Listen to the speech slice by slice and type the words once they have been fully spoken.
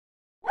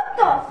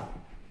the?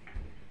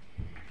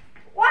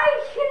 Why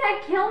can't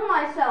I kill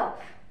myself?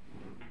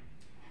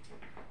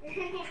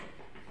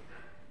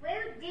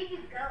 Where did you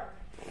go?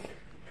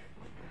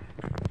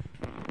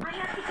 I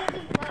have to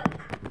give you look.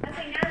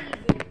 Okay, now you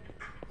do.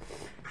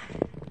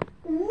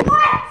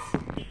 What?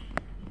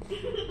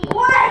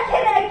 Why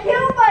can't I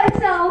kill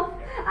myself?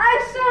 I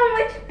have so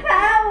much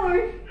power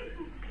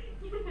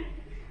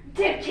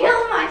to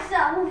kill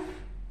myself.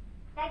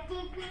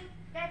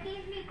 That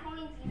gave me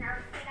coins, you know.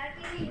 That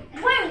gave me.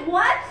 Wait,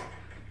 what?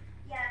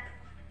 Yeah.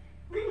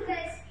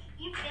 Because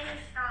you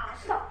finished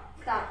off. Stop.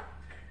 Stop.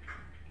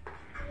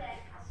 Okay,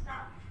 I'll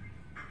stop.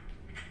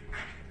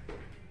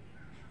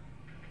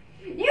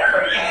 You did!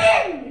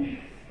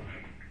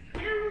 I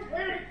don't know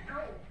where to go.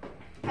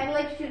 I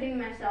like shooting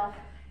myself.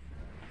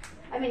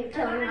 I mean,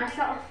 killing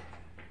myself.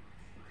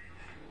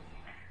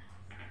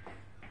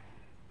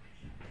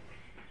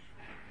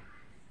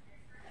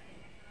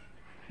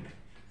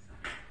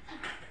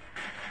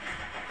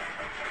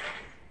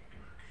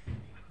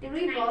 Did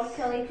we both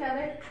kill each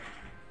other?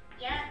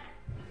 Yeah.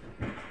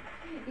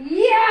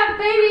 Yeah,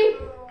 baby!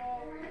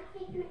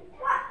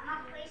 What? I'm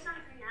gonna play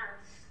something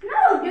else.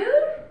 No,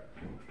 dude!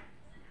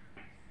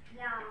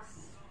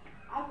 Yes.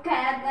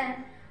 Okay, then.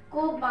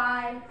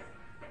 Goodbye.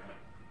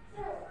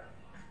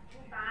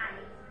 Goodbye.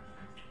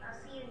 I'll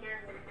see you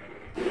never.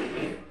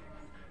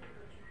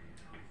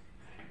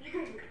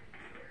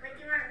 What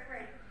do you want to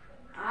play?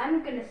 I'm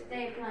gonna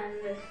stay playing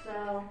this,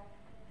 so.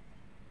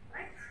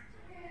 What?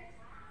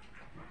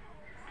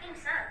 This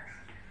sucks.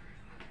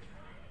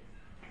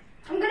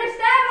 I'm gonna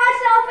stab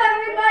myself,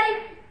 everybody!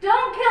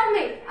 Don't kill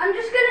me! I'm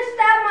just gonna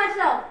stab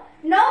myself.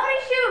 Nobody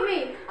shoot me!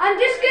 I'm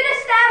just gonna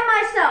stab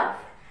myself.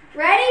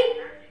 Ready?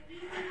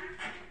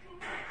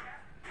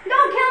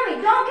 Don't kill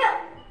me! Don't kill.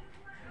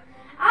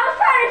 I was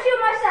trying to shoot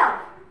myself.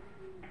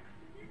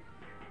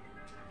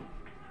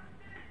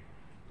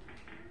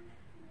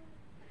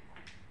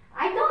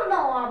 I don't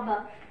know, Abba.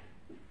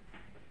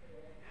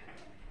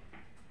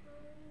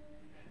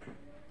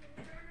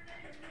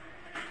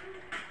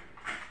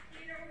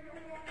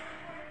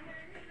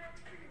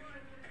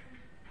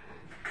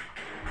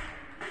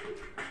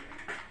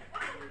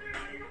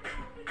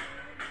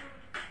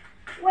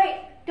 Wait,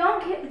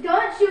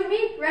 don't shoot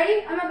me.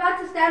 Ready? I'm about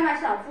to stab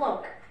myself.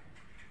 Look.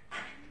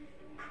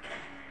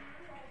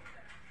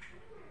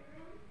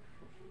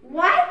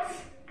 What?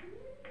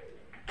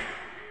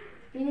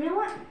 You know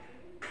what?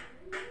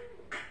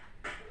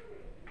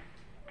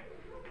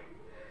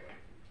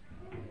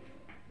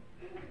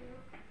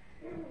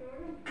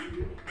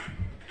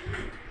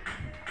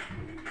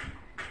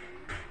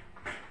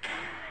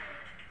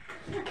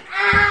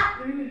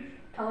 Ah!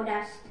 Toe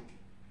dust.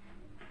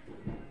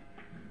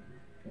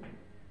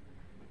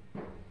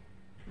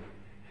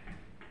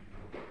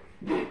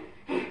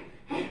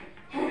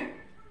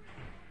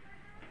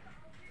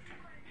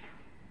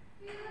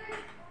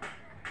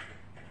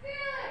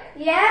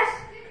 Yes?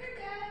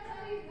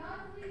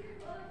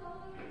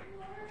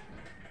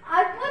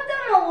 I put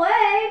them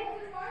away.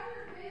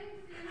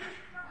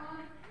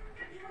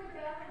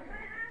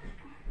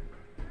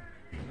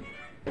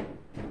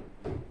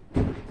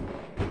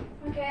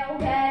 Okay, I'll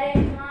get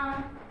it,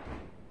 Mom.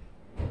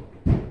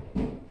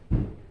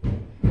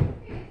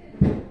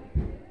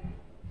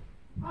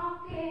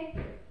 Okay.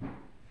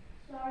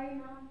 Sorry,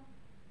 Mom.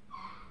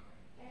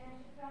 And I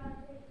forgot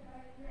to say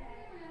sorry. I'm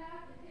gonna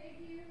have to take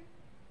you to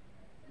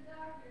the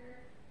doctor.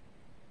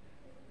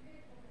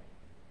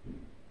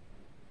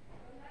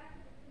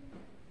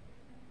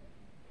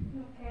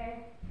 Okay.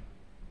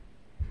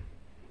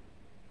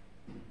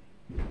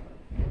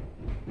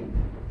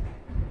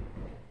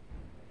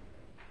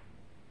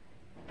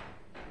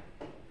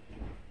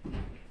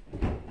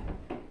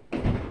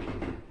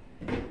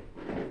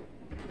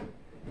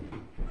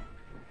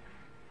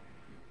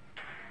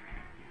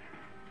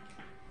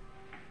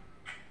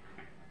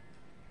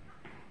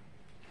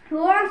 Who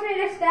wants me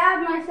to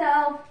stab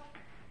myself?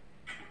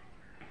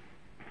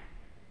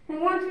 Who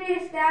wants me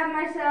to stab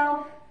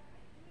myself?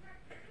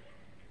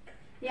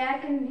 Yeah, I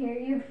can hear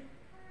you.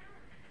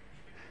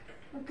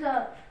 What's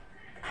up?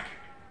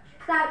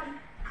 Stop.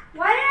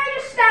 Why did I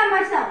just stab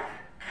myself?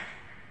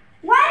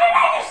 Why did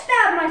I just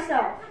stab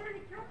myself?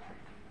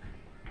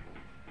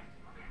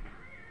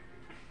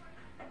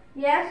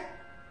 Yes?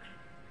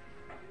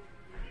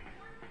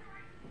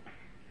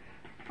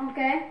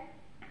 Okay.